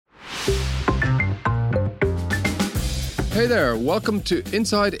Hey there, welcome to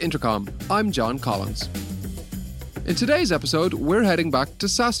Inside Intercom. I'm John Collins. In today's episode, we're heading back to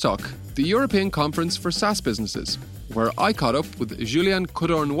SaaS Talk, the European Conference for SaaS Businesses, where I caught up with Julien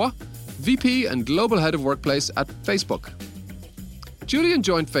Codorniou, VP and Global Head of Workplace at Facebook. Julien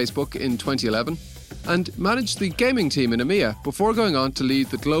joined Facebook in 2011 and managed the gaming team in EMEA before going on to lead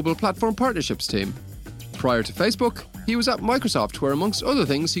the Global Platform Partnerships team. Prior to Facebook, he was at Microsoft, where amongst other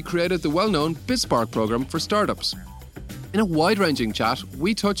things he created the well-known BizSpark program for startups. In a wide-ranging chat,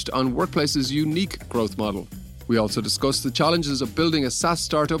 we touched on Workplace's unique growth model. We also discussed the challenges of building a SaaS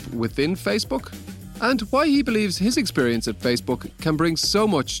startup within Facebook and why he believes his experience at Facebook can bring so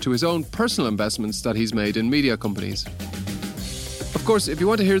much to his own personal investments that he's made in media companies. Of course, if you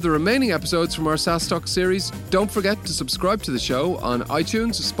want to hear the remaining episodes from our SaaS Talk series, don't forget to subscribe to the show on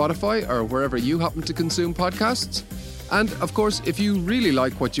iTunes, Spotify, or wherever you happen to consume podcasts. And of course, if you really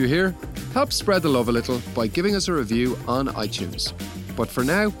like what you hear, help spread the love a little by giving us a review on iTunes. But for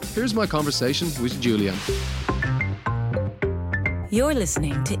now, here's my conversation with Julien. You're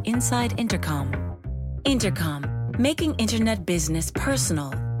listening to Inside Intercom. Intercom, making internet business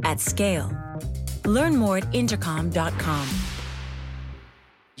personal at scale. Learn more at intercom.com.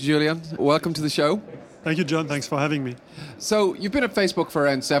 Julien, welcome to the show. Thank you, John. Thanks for having me. So you've been at Facebook for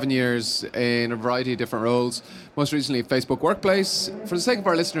around 7 years in a variety of different roles, most recently at Facebook Workplace. For the sake of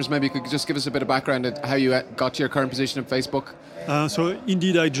our listeners, maybe you could just give us a bit of background at how you got to your current position at Facebook. So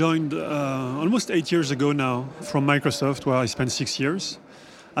indeed, I joined almost 8 years ago now from Microsoft, where I spent 6 years.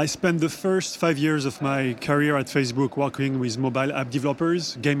 I spent the first 5 years of my career at Facebook working with mobile app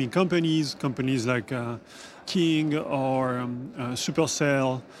developers, gaming companies like King or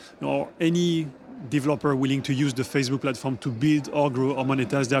Supercell, or any developer willing to use the Facebook platform to build or grow or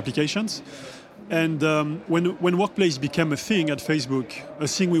monetize their applications. And when Workplace became a thing at Facebook, a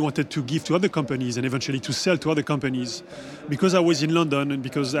thing we wanted to give to other companies and eventually to sell to other companies, because I was in London and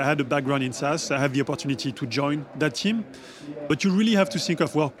because I had a background in SaaS, I had the opportunity to join that team. But you really have to think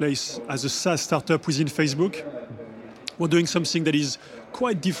of Workplace as a SaaS startup within Facebook. We're doing something that is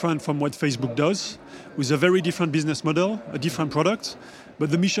quite different from what Facebook does, with a very different business model, a different product, but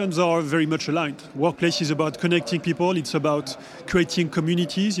the missions are very much aligned. Workplace is about connecting people, it's about creating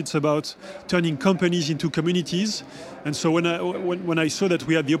communities, it's about turning companies into communities. And so when I saw that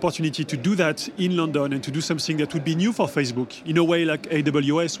we had the opportunity to do that in London and to do something that would be new for Facebook, in a way like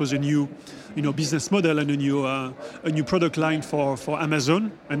AWS was a new business model and a new product line for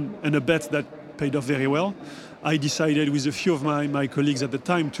Amazon, and a bet that paid off very well, I decided with a few of my colleagues at the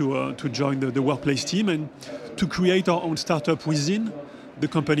time to join the Workplace team and to create our own startup within the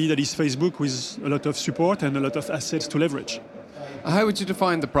company that is Facebook, with a lot of support and a lot of assets to leverage. How would you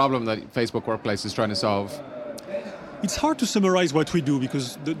define the problem that Facebook Workplace is trying to solve? It's hard to summarize what we do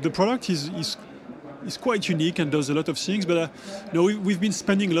because the product is quite unique and does a lot of things, but we've been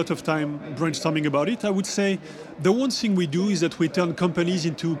spending a lot of time brainstorming about it. I would say the one thing we do is that we turn companies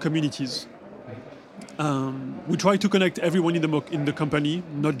into communities. We try to connect everyone in the company,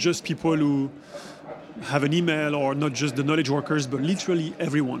 not just people who have an email or not just the knowledge workers, but literally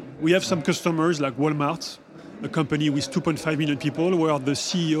everyone. We have some customers like Walmart, a company with 2.5 million people, where the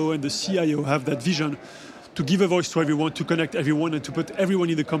CEO and the CIO have that vision to give a voice to everyone, to connect everyone, and to put everyone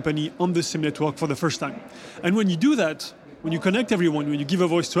in the company on the same network for the first time. And when you do that, when you connect everyone, when you give a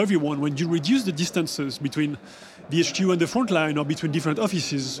voice to everyone, when you reduce the distances between the HQ and the front line or between different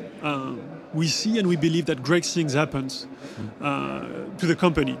offices, we see and we believe that great things happen to the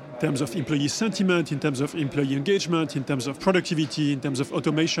company in terms of employee sentiment, in terms of employee engagement, in terms of productivity, in terms of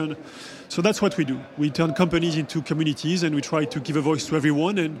automation. So that's what we do. We turn companies into communities and we try to give a voice to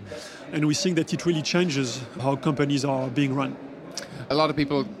everyone, and we think that it really changes how companies are being run. A lot of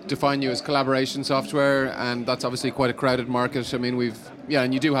people define you as collaboration software, and that's obviously quite a crowded market. I mean,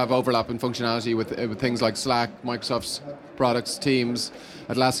 and you do have overlap in functionality with things like Slack, Microsoft's products, Teams,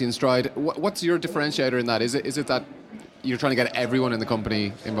 Atlassian, Stride. What's your differentiator in that? Is it that you're trying to get everyone in the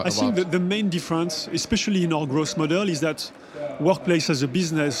company involved? I think the main difference, especially in our growth model, is that Workplace as a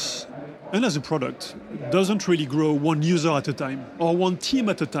business and as a product doesn't really grow one user at a time or one team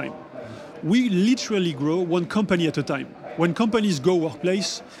at a time. We literally grow one company at a time. When companies go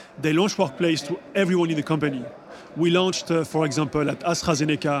Workplace, they launch Workplace to everyone in the company. We launched, for example, at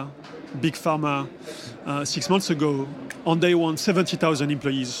AstraZeneca, big pharma, 6 months ago. On day one, 70,000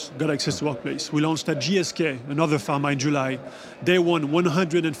 employees got access to Workplace. We launched at GSK, another pharma, in July. Day one,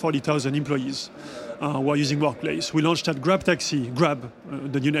 140,000 employees were using Workplace. We launched at Grab,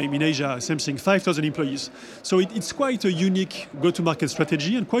 the new name in Asia, same thing, 5,000 employees. So it's quite a unique go-to-market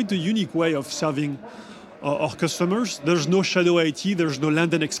strategy and quite a unique way of serving our customers. There's no shadow IT, there's no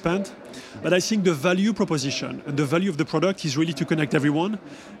land and expand. But I think the value proposition and the value of the product is really to connect everyone.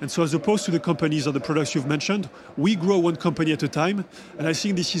 And so as opposed to the companies or the products you've mentioned, we grow one company at a time. And I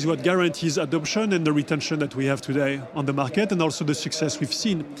think this is what guarantees adoption and the retention that we have today on the market, and also the success we've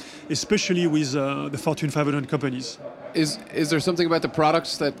seen, especially with the Fortune 500 companies. Is there something about the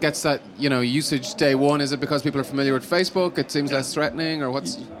product that gets that usage day one? Is it because people are familiar with Facebook? It seems less threatening, or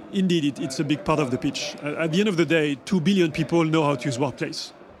what's? Indeed, it's a big part of the pitch. At the end of the day, 2 billion people know how to use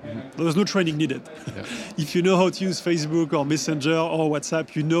Workplace. Mm-hmm. There's no training needed. Yeah. If you know how to use Facebook or Messenger or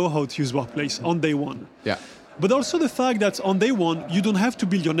WhatsApp, you know how to use Workplace on day one. Yeah. But also the fact that on day one, you don't have to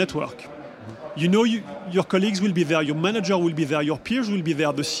build your network. You know your colleagues will be there, your manager will be there, your peers will be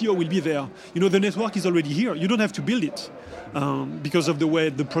there, the CEO will be there. The network is already here. You don't have to build it because of the way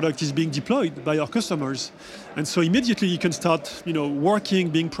the product is being deployed by our customers. And so immediately you can start, working,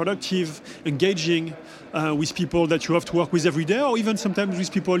 being productive, engaging with people that you have to work with every day, or even sometimes with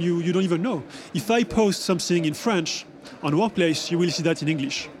people you don't even know. If I post something in French on Workplace, you will see that in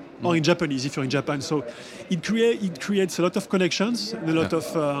English. Or in Japanese if you're in Japan. So it creates a lot of connections and a lot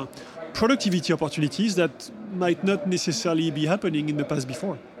of productivity opportunities that might not necessarily be happening in the past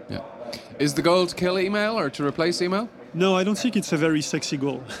before. Yeah. Is the goal to kill email or to replace email? No, I don't think it's a very sexy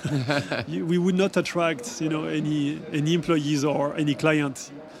goal. We would not attract, any employees or any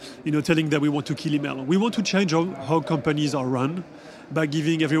clients, telling them we want to kill email. We want to change how companies are run by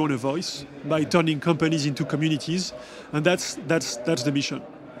giving everyone a voice, by turning companies into communities, and that's the mission.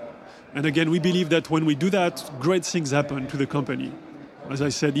 And again, we believe that when we do that, great things happen to the company. As I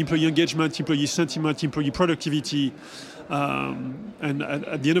said, employee engagement, employee sentiment, employee productivity, and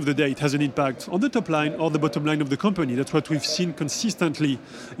at the end of the day, it has an impact on the top line or the bottom line of the company. That's what we've seen consistently,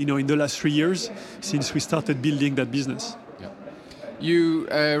 in the last 3 years since we started building that business. Yeah. You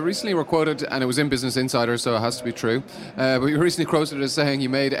recently were quoted, and it was in Business Insider, so it has to be true, but you were recently quoted as saying you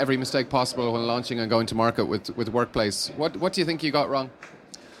made every mistake possible when launching and going to market with Workplace. What do you think you got wrong?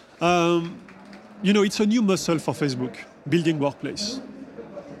 It's a new muscle for Facebook, building Workplace.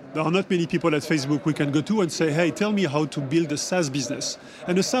 There are not many people at Facebook we can go to and say, hey, tell me how to build a SaaS business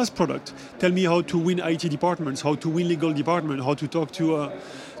and a SaaS product. Tell me how to win IT departments, how to win legal department, how to talk to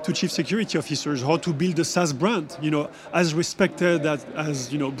chief security officers, how to build a SaaS brand, as respected as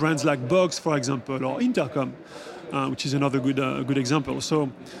brands like Box, for example, or Intercom, which is another good example.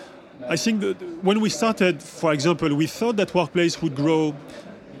 So I think that when we started, for example, we thought that Workplace would grow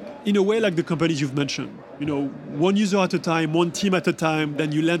in a way like the companies you've mentioned. One user at a time, one team at a time,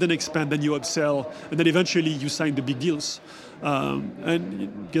 then you land and expand, then you upsell, and then eventually you sign the big deals.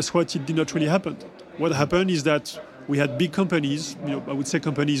 And guess what? It did not really happen. What happened is that we had big companies, I would say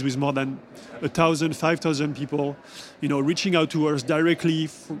companies with more than 1,000, 5,000 people, reaching out to us directly,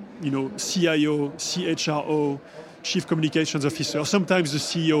 CIO, CHRO, Chief Communications Officer, sometimes the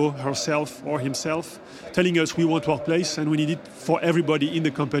CEO herself or himself, telling us we want Workplace and we need it for everybody in the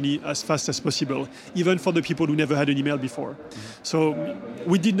company as fast as possible, even for the people who never had an email before. Mm-hmm. So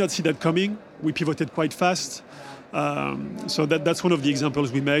we did not see that coming. We pivoted quite fast. So that's one of the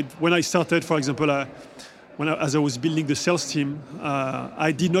examples we made. When I started, for example, as I was building the sales team,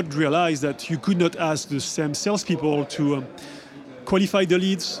 I did not realize that you could not ask the same salespeople to qualify the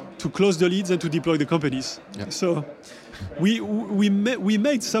leads, to close the leads, and to deploy the companies. Yeah. So we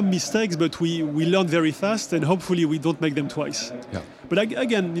made some mistakes, but we learned very fast, and hopefully we don't make them twice. Yeah. But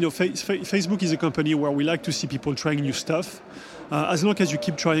again, Facebook is a company where we like to see people trying new stuff. As long as you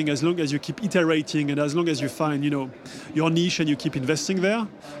keep trying, as long as you keep iterating, and as long as you find your niche and you keep investing there,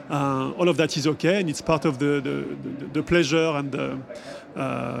 all of that is okay, and it's part of the pleasure and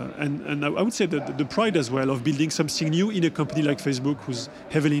I would say the pride as well of building something new in a company like Facebook who's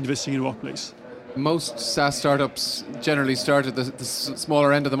heavily investing in Workplace. Most SaaS startups generally start at the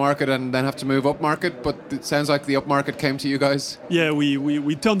smaller end of the market and then have to move up market, but it sounds like the up market came to you guys. Yeah,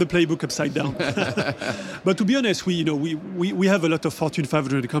 we turned the playbook upside down. But to be honest, we have a lot of Fortune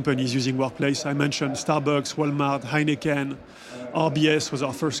 500 companies using Workplace. I mentioned Starbucks, Walmart, Heineken. RBS was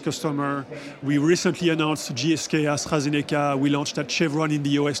our first customer. We recently announced GSK, AstraZeneca. We launched at Chevron in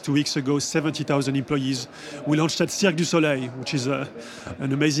the US 2 weeks ago, 70,000 employees. We launched at Cirque du Soleil, which is an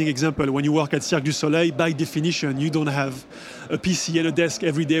amazing example. When you work at Cirque du Soleil, by definition, you don't have a PC and a desk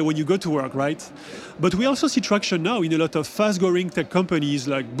every day when you go to work, right? But we also see traction now in a lot of fast-growing tech companies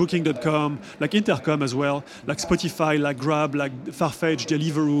like Booking.com, like Intercom as well, like Spotify, like Grab, like Farfetch,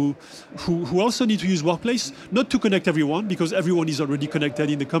 Deliveroo, who also need to use Workplace, not to connect everyone, because everyone is already connected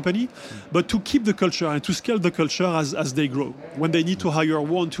in the company, but to keep the culture and to scale the culture as they grow. When they need to hire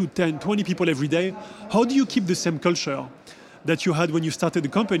 1, 2, 10, 20 people every day, how do you keep the same culture that you had when you started the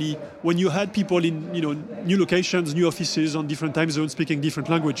company, when you had people in new locations, new offices on different time zones, speaking different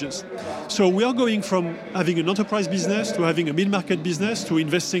languages. So we are going from having an enterprise business to having a mid-market business to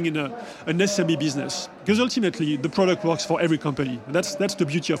investing in an SME business. Because ultimately, the product works for every company. And that's the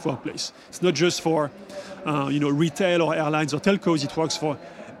beauty of Workplace. It's not just for retail or airlines or telcos. It works for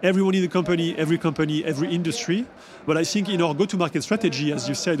everyone in the company, every industry. But I think in our go-to-market strategy, as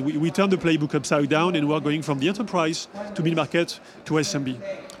you said, we turn the playbook upside down and we're going from the enterprise to mid-market to SMB.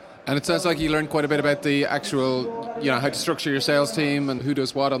 And it sounds like you learned quite a bit about the actual, how to structure your sales team and who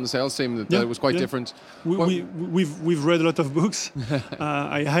does what on the sales team. That was quite different. We've read a lot of books.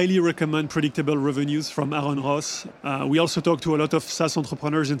 I highly recommend Predictable Revenues from Aaron Ross. We also talk to a lot of SaaS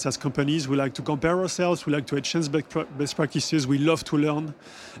entrepreneurs and SaaS companies. We like to compare ourselves. We like to exchange best practices. We love to learn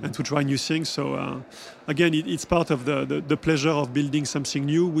and to try new things. So again, it's part of the pleasure of building something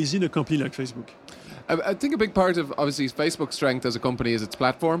new within a company like Facebook. I think a big part of, obviously, Facebook's strength as a company is its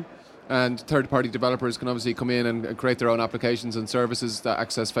platform, and third-party developers can obviously come in and create their own applications and services that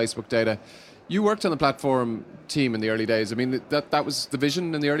access Facebook data. You worked on the platform team in the early days. I mean, that was the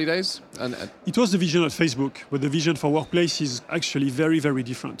vision in the early days? It was the vision at Facebook, but the vision for Workplace is actually very, very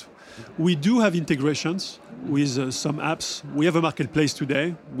different. We do have integrations with some apps. We have a marketplace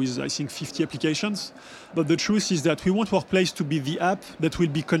today with, I think, 50 applications. But the truth is that we want Workplace to be the app that will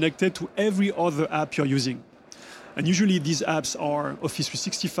be connected to every other app you're using. And usually these apps are Office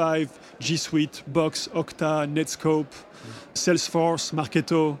 365, G Suite, Box, Okta, Netscope, Salesforce,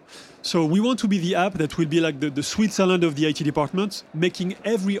 Marketo. So we want to be the app that will be like the Switzerland of the IT department, making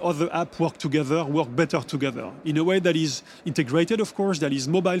every other app work better together, in a way that is integrated, of course, that is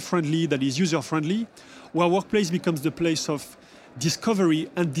mobile-friendly, that is user-friendly, where Workplace becomes the place of discovery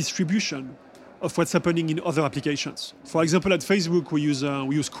and distribution of what's happening in other applications. For example, at Facebook, we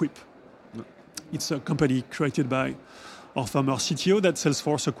use Quip. It's a company created by our former CTO that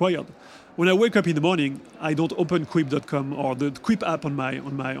Salesforce acquired. When I wake up in the morning, I don't open Quip.com or the Quip app on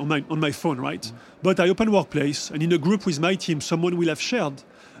my phone, right? Mm-hmm. But I open Workplace, and in a group with my team, someone will have shared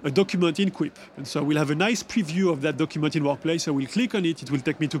a document in Quip. And so we'll have a nice preview of that document in Workplace. I will click on it, it will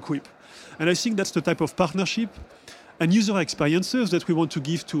take me to Quip. And I think that's the type of partnership and user experiences that we want to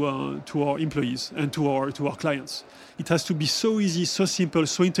give to our employees and to our clients. It has to be so easy, so simple,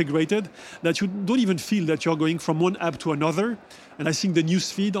 so integrated that you don't even feel that you're going from one app to another. And I think the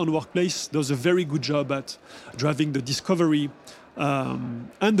newsfeed on Workplace does a very good job at driving the discovery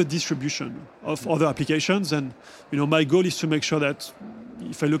and the distribution of other applications. And my goal is to make sure that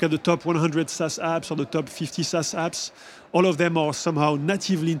if I look at the top 100 SaaS apps or the top 50 SaaS apps, all of them are somehow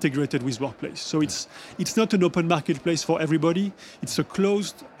natively integrated with Workplace. So it's not an open marketplace for everybody. It's a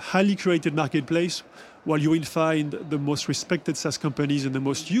closed, highly curated marketplace where you will find the most respected SaaS companies and the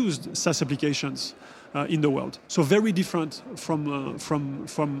most used SaaS applications in the world. So very different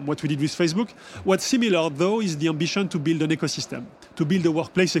from what we did with Facebook. What's similar, though, is the ambition to build an ecosystem, to build a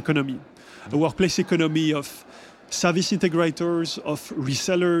workplace economy of service integrators, of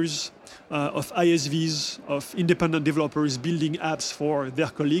resellers, of ISVs, of independent developers building apps for their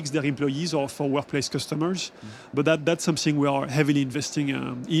colleagues, their employees, or for Workplace customers. Mm-hmm. But that's something we are heavily investing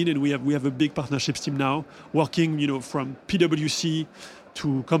in, and we have a big partnerships team now, working from PwC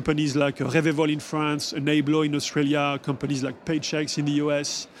to companies like Revevol in France, Enablo in Australia, companies like Paychecks in the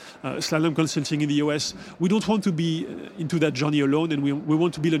US, Slalom Consulting in the US. We don't want to be into that journey alone, and we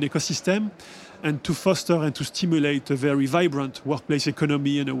want to build an ecosystem and to foster and to stimulate a very vibrant workplace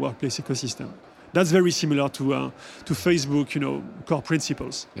economy and a workplace ecosystem. That's very similar to Facebook, core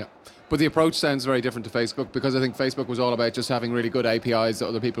principles. Yeah. But the approach sounds very different to Facebook, because I think Facebook was all about just having really good APIs that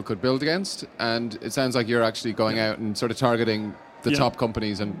other people could build against. And it sounds like you're actually going out and sort of targeting the top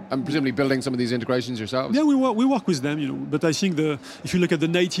companies and presumably building some of these integrations yourselves. Yeah, we work with them, but I think if you look at the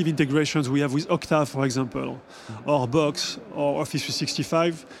native integrations we have with Okta, for example, or Box or Office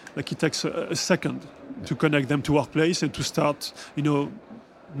 365, it takes a second to connect them to Workplace and to start,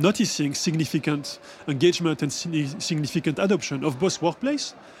 noticing significant engagement and significant adoption of both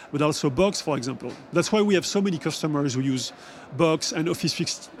Workplace, but also Box, for example. That's why we have so many customers who use Box and Office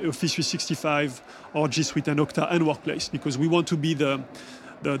 365 or G Suite and Okta and Workplace, because we want to be the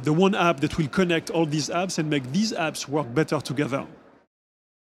one app that will connect all these apps and make these apps work better together.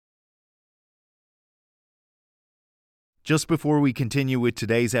 Just before we continue with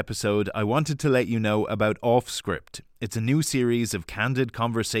today's episode, I wanted to let you know about Offscript. It's a new series of candid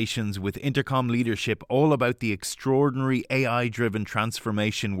conversations with Intercom leadership all about the extraordinary AI-driven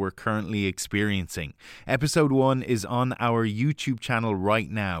transformation we're currently experiencing. Episode 1 is on our YouTube channel right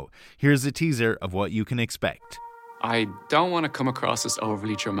now. Here's a teaser of what you can expect. I don't want to come across as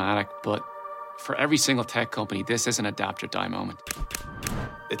overly dramatic, but For every single tech company, this is an adapt or die moment.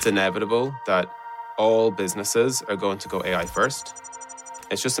 It's inevitable that all businesses are going to go AI first.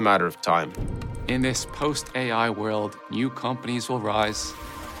 It's just a matter of time. In this post-AI world, new companies will rise,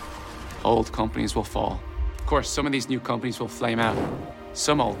 old companies will fall. Of course, some of these new companies will flame out.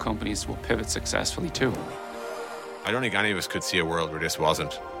 Some old companies will pivot successfully too. I don't think any of us could see a world where this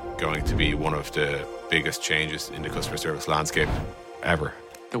wasn't going to be one of the biggest changes in the customer service landscape ever.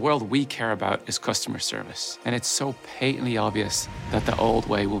 The world we care about is customer service, and it's so patently obvious that the old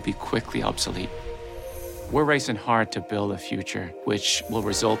way will be quickly obsolete. We're racing hard to build a future which will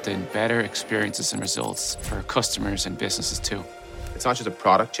result in better experiences and results for our customers and businesses too. It's not just a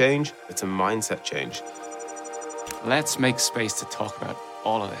product change, it's a mindset change. Let's make space to talk about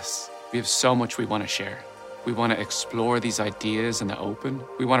all of this. We have so much we want to share. We want to explore these ideas in the open.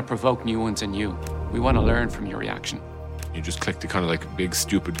 We want to provoke new ones in you. We want to learn from your reaction. You just click the kind of like big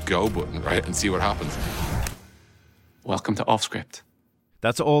stupid go button, right? And see what happens. Welcome to Offscript.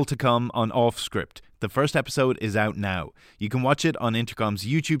 That's all to come on Offscript. The first episode is out now. You can watch it on Intercom's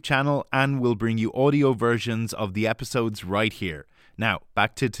YouTube channel, and we'll bring you audio versions of the episodes right here. Now,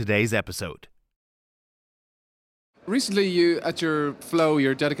 back to today's episode. Recently, you at your Flow,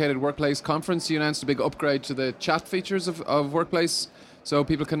 your dedicated workplace conference, you announced a big upgrade to the chat features of Workplace. So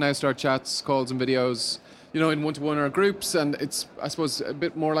people can now start chats, calls and videos, in one-to-one or groups, and it's, I suppose, a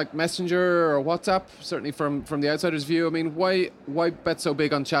bit more like Messenger or WhatsApp, certainly from the outsider's view. I mean, why bet so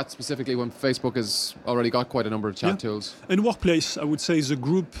big on chat specifically when Facebook has already got quite a number of chat tools? And Workplace, I would say, is a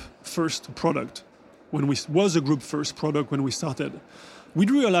group-first product. Was a group-first product when we started. We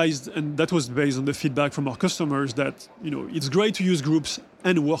realized, and that was based on the feedback from our customers, that it's great to use groups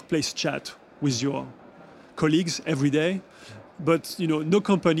and Workplace chat with your colleagues every day. But no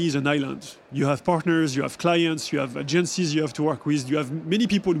company is an island. You have partners, you have clients, you have agencies you have to work with. You have many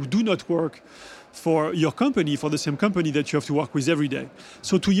people who do not work for your company, for the same company that you have to work with every day.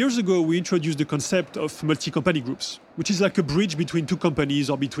 So 2 years ago, we introduced the concept of multi-company groups, which is like a bridge between two companies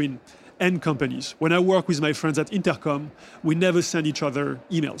or between N companies. When I work with my friends at Intercom, we never send each other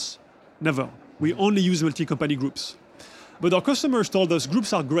emails. Never. We only use multi-company groups. But our customers told us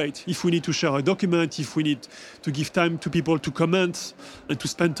groups are great if we need to share a document, if we need to give time to people to comment and to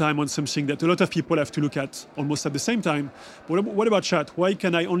spend time on something that a lot of people have to look at almost at the same time. But what about chat? Why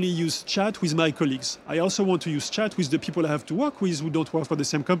can I only use chat with my colleagues? I also want to use chat with the people I have to work with who don't work for the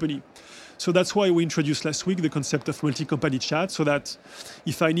same company. So that's why we introduced last week the concept of multi-company chat, so that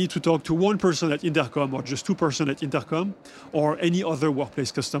if I need to talk to one person at Intercom or just two persons at Intercom or any other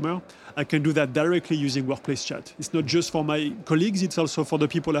Workplace customer, I can do that directly using Workplace chat. It's not just for my colleagues, it's also for the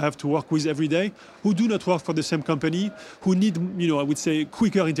people I have to work with every day who do not work for the same company, who need, I would say,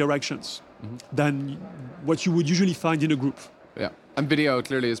 quicker interactions than what you would usually find in a group. Yeah, and video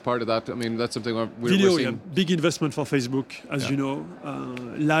clearly is part of that. I mean, that's something we're video, seeing. Big investment for Facebook, as you know.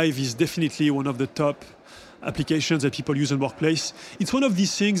 Live is definitely one of the top applications that people use in Workplace. It's one of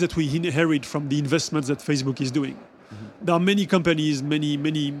these things that we inherit from the investments that Facebook is doing. There are many companies,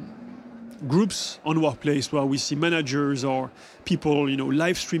 many groups on Workplace where we see managers or people,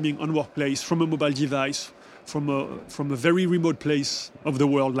 live streaming on Workplace from a mobile device, from a very remote place of the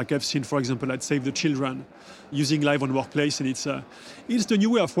world, like I've seen, for example, at Save the Children, using live on Workplace, and it's the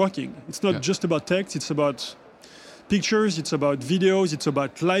new way of working. It's not just about text, it's about pictures, it's about videos, it's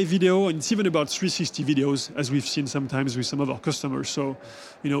about live video, and it's even about 360 videos, as we've seen sometimes with some of our customers. So,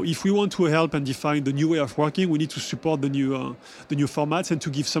 if we want to help and define the new way of working, we need to support the new formats and to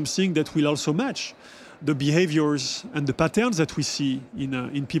give something that will also match the behaviors and the patterns that we see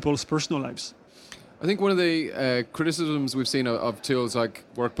in people's personal lives. I think one of the criticisms we've seen of tools like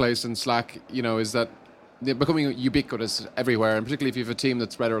Workplace and Slack, is that they're becoming ubiquitous everywhere, and particularly if you have a team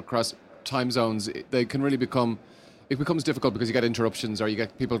that's spread across time zones, they can really it becomes difficult because you get interruptions or you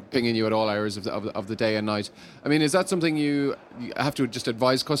get people pinging you at all hours of the day and night. I mean, is that something you have to just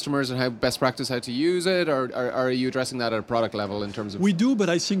advise customers on how best practice how to use it, or are you addressing that at a product level in terms of? We do, but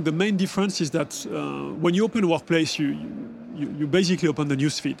I think the main difference is that when you open Workplace, you basically open the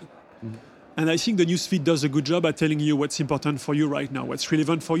newsfeed. Mm-hmm. And I think the newsfeed does a good job at telling you what's important for you right now, what's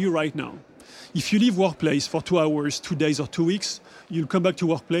relevant for you right now. If you leave Workplace for 2 hours, 2 days, or 2 weeks, you'll come back to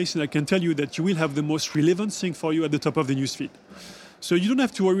Workplace, and I can tell you that you will have the most relevant thing for you at the top of the newsfeed. So you don't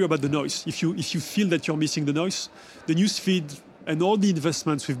have to worry about the noise. If you feel that you're missing the noise, the newsfeed and all the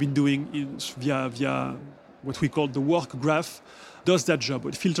investments we've been doing via what we call the work graph does that job,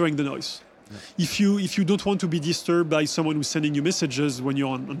 with filtering the noise. If you don't want to be disturbed by someone who's sending you messages when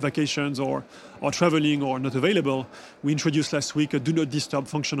you're on vacations or traveling or not available, we introduced last week a do not disturb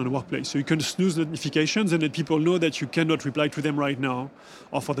function on Workplace. So you can snooze notifications and let people know that you cannot reply to them right now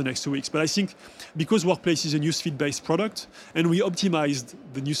or for the next 2 weeks. But I think because Workplace is a newsfeed-based product and we optimized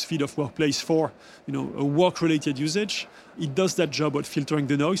the newsfeed of Workplace for a work-related usage, it does that job of filtering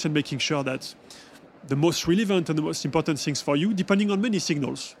the noise and making sure that the most relevant and the most important things for you, depending on many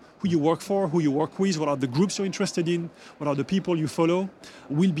signals, who you work for, who you work with, what are the groups you're interested in, what are the people you follow,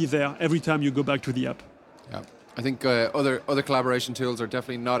 will be there every time you go back to the app. Yeah. I think other collaboration tools are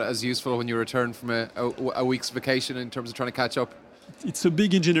definitely not as useful when you return from a week's vacation in terms of trying to catch up. It's a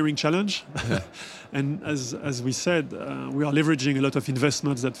big engineering challenge. And as we said, we are leveraging a lot of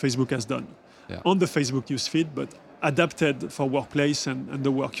investments that Facebook has done on the Facebook newsfeed, but adapted for Workplace and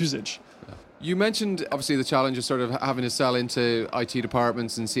the work usage. Yeah. You mentioned, obviously, the challenge of sort of having to sell into IT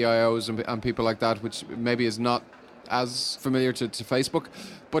departments and CIOs and people like that, which maybe is not as familiar to Facebook.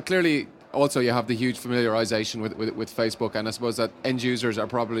 But clearly, also, you have the huge familiarization with Facebook. And I suppose that end users are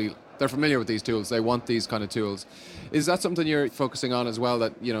they're familiar with these tools. They want these kind of tools. Is that something you're focusing on as well,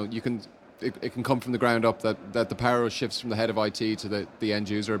 that, it can come from the ground up, that the power shifts from the head of IT to the end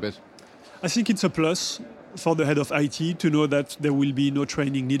user a bit? I think it's a plus for the head of IT to know that there will be no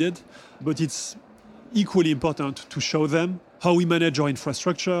training needed, but it's equally important to show them how we manage our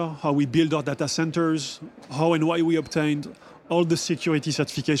infrastructure, how we build our data centers, how and why we obtained all the security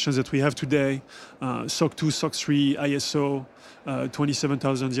certifications that we have today, SOC 2, SOC 3, ISO,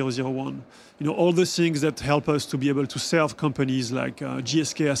 27001. All the things that help us to be able to serve companies like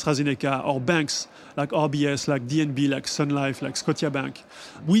GSK, AstraZeneca, or banks like RBS, like DNB, like Sun Life, like Scotiabank.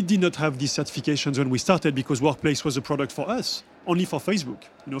 We did not have these certifications when we started because Workplace was a product for us, only for Facebook.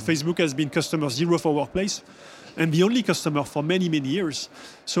 Facebook has been customer zero for Workplace and the only customer for many, many years.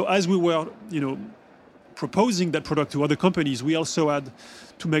 So as we were, proposing that product to other companies, we also had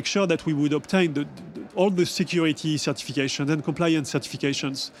to make sure that we would obtain all the security certifications and compliance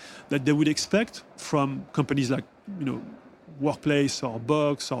certifications that they would expect from companies like, Workplace or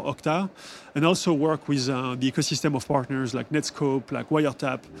Box or Okta, and also work with the ecosystem of partners like Netscope, like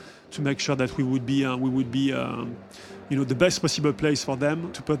Wiretap, to make sure that we would be the best possible place for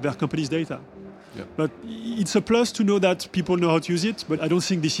them to put their company's data. Yeah. But it's a plus to know that people know how to use it, but I don't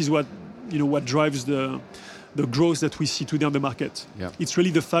think this is what drives the growth that we see today on the market. Yeah. It's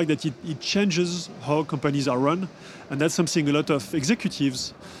really the fact that it changes how companies are run, and that's something a lot of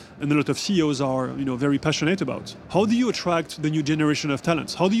executives and a lot of CEOs are very passionate about. How do you attract the new generation of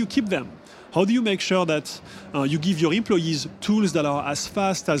talents? How do you keep them? How do you make sure that you give your employees tools that are as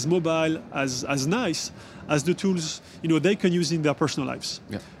fast, as mobile, as nice as the tools they can use in their personal lives?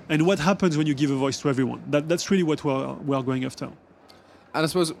 Yeah. And what happens when you give a voice to everyone? That's really what we're going after. And I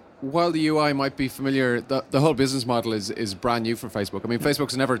suppose while the UI might be familiar, the whole business model is brand new for Facebook. I mean,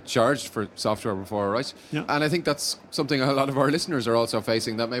 Facebook's never charged for software before, right? Yeah. And I think that's something a lot of our listeners are also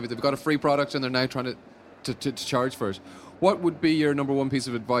facing, that maybe they've got a free product and they're now trying to charge for it. What would be your number one piece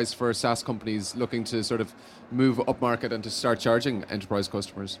of advice for SaaS companies looking to sort of move upmarket and to start charging enterprise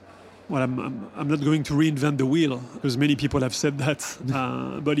customers? Well, I'm not going to reinvent the wheel, because many people have said that.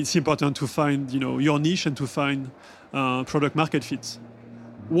 But it's important to find your niche and to find product market fit.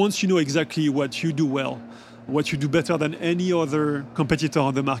 Once you know exactly what you do well, what you do better than any other competitor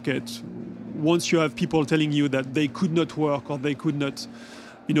on the market, once you have people telling you that they could not work or they could not,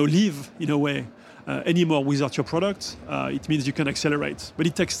 live in a way anymore without your product, it means you can accelerate. But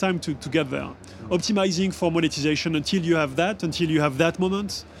it takes time to get there. Optimizing for monetization until you have that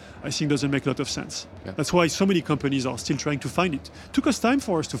moment, I think doesn't make a lot of sense. Yeah. That's why so many companies are still trying to find it. Took us time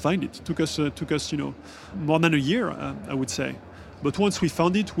for us to find it. Took us more than a year, I would say. But once we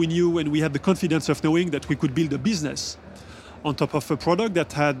found it, we knew and we had the confidence of knowing that we could build a business on top of a product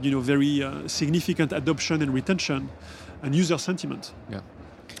that had very significant adoption and retention and user sentiment. Yeah.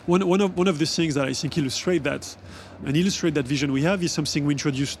 One of the things that I think illustrate that vision we have is something we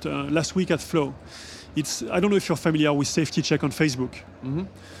introduced last week at Flow. I don't know if you're familiar with Safety Check on Facebook. Mm-hmm.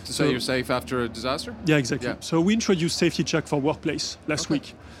 So you're safe after a disaster? Yeah, exactly. Yeah. So we introduced Safety Check for Workplace last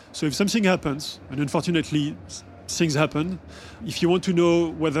week. So if something happens, and unfortunately things happen, if you want to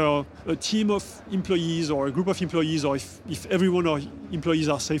know whether a team of employees or a group of employees or if everyone or employees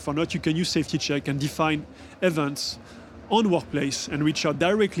are safe or not, you can use Safety Check and define events on Workplace and reach out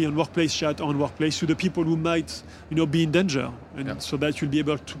directly on Workplace chat on Workplace to the people who might be in danger, and so that you'll be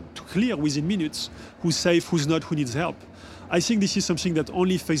able to clear within minutes who's safe, who's not, who needs help. I think this is something that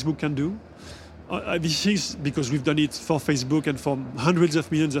only Facebook can do. This is because we've done it for Facebook and for hundreds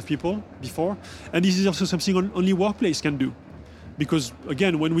of millions of people before, and this is also something only Workplace can do, Because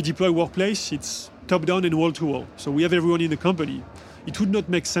again, when we deploy Workplace, it's top-down and wall-to-wall. So we have everyone in the company. It would not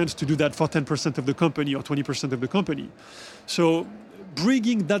make sense to do that for 10% of the company or 20% of the company. So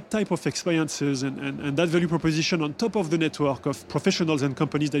bringing that type of experiences and that value proposition on top of the network of professionals and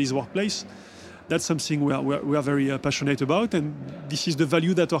companies that is Workplace, that's something we are very passionate about. And this is the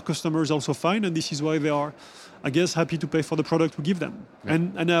value that our customers also find. And this is why they are, I guess, happy to pay for the product we give them. Yeah.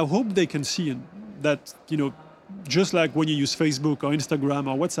 And I hope they can see that, just like when you use Facebook or Instagram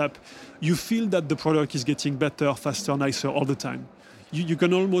or WhatsApp, you feel that the product is getting better, faster, nicer all the time. You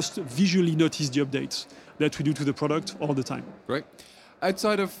can almost visually notice the updates that we do to the product all the time. Great.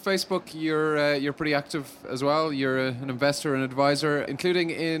 Outside of Facebook, you're pretty active as well. You're an investor and advisor,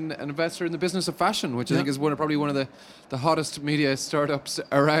 including an investor in the business of fashion, which I think is probably one of the hottest media startups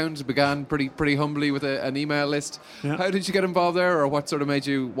around. Began pretty humbly with an email list. Yeah. How did you get involved there, or what sort of made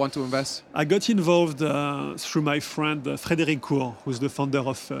you want to invest? I got involved through my friend Frédéric Cour, who's the founder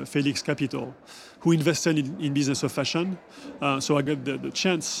of Felix Capital, who invested in business of fashion. So I got the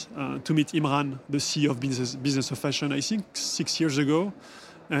chance to meet Imran, the CEO of business of fashion, I think 6 years ago.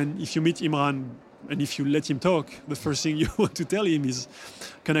 And if you meet Imran and if you let him talk, the first thing you want to tell him is,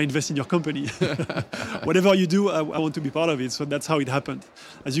 can I invest in your company? Whatever you do, I want to be part of it. So that's how it happened.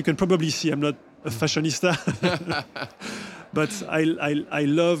 As you can probably see, I'm not a fashionista. But I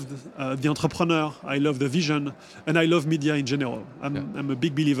loved the entrepreneur, I love the vision, and I love media in general. I'm a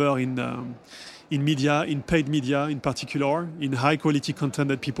big believer in media, in paid media in particular, in high-quality content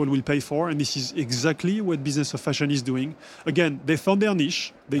that people will pay for. And this is exactly what business of fashion is doing. Again, they found their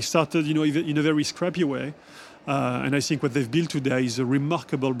niche. They started, in a very scrappy way. And I think what they've built today is a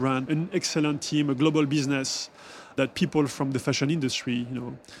remarkable brand, an excellent team, a global business that people from the fashion industry,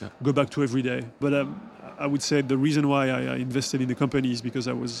 go back to every day. But I would say the reason why I invested in the company is because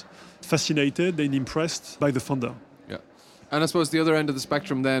I was fascinated and impressed by the founder. Yeah. And I suppose the other end of the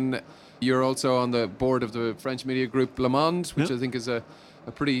spectrum then, you're also on the board of the French media group Le Monde, which I think is a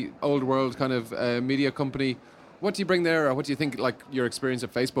pretty old world kind of media company. What do you bring there, or what do you think your experience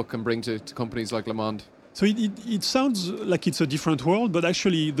at Facebook can bring to companies like Le Monde? So it sounds like it's a different world, but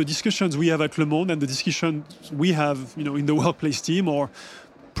actually the discussions we have at Le Monde and the discussions we have in the Workplace team, or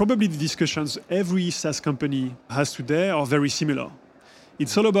probably the discussions every SaaS company has today, are very similar.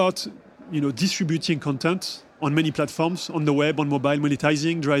 It's all about distributing content on many platforms, on the web, on mobile,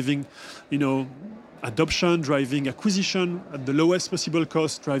 monetizing, driving, adoption, driving acquisition at the lowest possible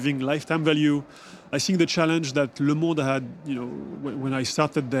cost, driving lifetime value. I think the challenge that Le Monde had, when I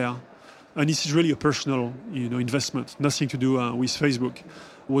started there, and this is really a personal, investment, nothing to do with Facebook,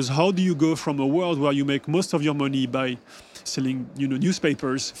 was how do you go from a world where you make most of your money by selling,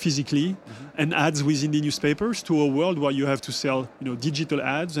 newspapers physically and ads within the newspapers, to a world where you have to sell, digital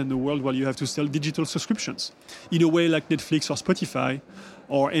ads, and a world where you have to sell digital subscriptions in a way like Netflix or Spotify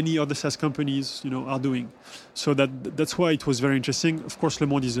or any other SaaS companies, are doing. So that's why it was very interesting. Of course, Le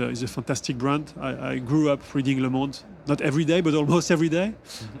Monde is a fantastic brand. I grew up reading Le Monde, not every day, but almost every day.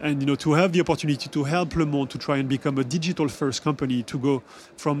 And, to have the opportunity to help Le Monde to try and become a digital-first company, to go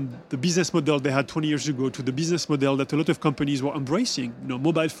from the business model they had 20 years ago to the business model that a lot of companies were embracing,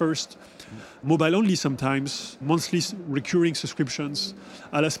 mobile-first, mobile-only sometimes, monthly recurring subscriptions,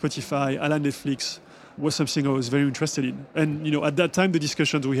 a la Spotify, a la Netflix, was something I was very interested in. And, at that time, the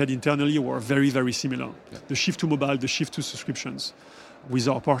discussions we had internally were very, very similar. Yeah. The shift to mobile, the shift to subscriptions with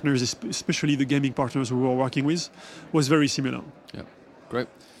our partners, especially the gaming partners we were working with, was very similar. Yeah, great.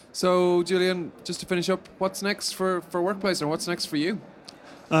 So, Julien, just to finish up, what's next for Workplace, and what's next for you?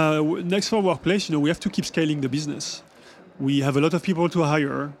 Next for Workplace, we have to keep scaling the business. We have a lot of people to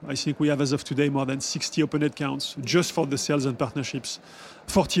hire. I think we have, as of today, more than 60 open headcounts just for the sales and partnerships.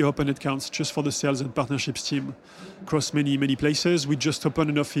 40 open headcounts just for the sales and partnerships team across many, many places. We just opened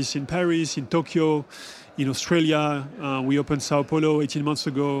an office in Paris, in Tokyo, in Australia. We opened Sao Paulo 18 months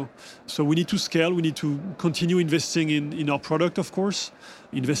ago. So we need to scale. We need to continue investing in our product, of course,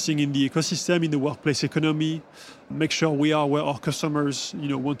 investing in the ecosystem, in the workplace economy, make sure we are where our customers,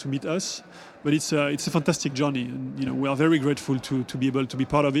 want to meet us. But it's a fantastic journey, and we are very grateful to be able to be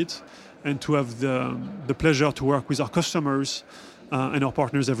part of it and to have the pleasure to work with our customers and our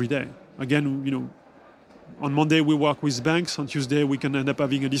partners every day. Again, on Monday we work with banks. On Tuesday we can end up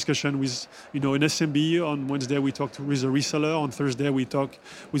having a discussion with an SMB. On Wednesday we talk with a reseller. On Thursday we talk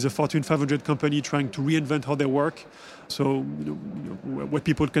with a Fortune 500 company trying to reinvent how they work. So what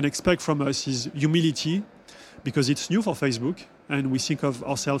people can expect from us is humility, because it's new for Facebook and we think of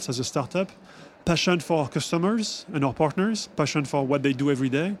ourselves as a startup. Passion for our customers and our partners, passion for what they do every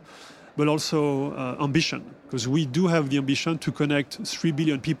day, but also ambition, because we do have the ambition to connect 3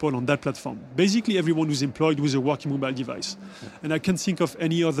 billion people on that platform. Basically, everyone who's employed with a working mobile device. Yeah. And I can't think of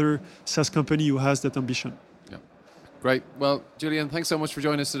any other SaaS company who has that ambition. Yeah. Great. Well, Julien, thanks so much for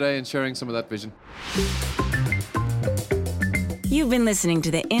joining us today and sharing some of that vision. You've been listening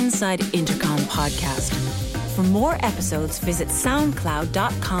to the Inside Intercom podcast. For more episodes, visit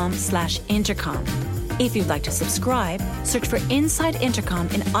soundcloud.com/intercom. If you'd like to subscribe, search for Inside Intercom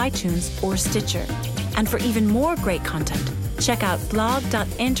in iTunes or Stitcher. And for even more great content, check out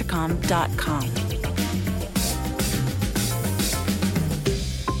blog.intercom.com.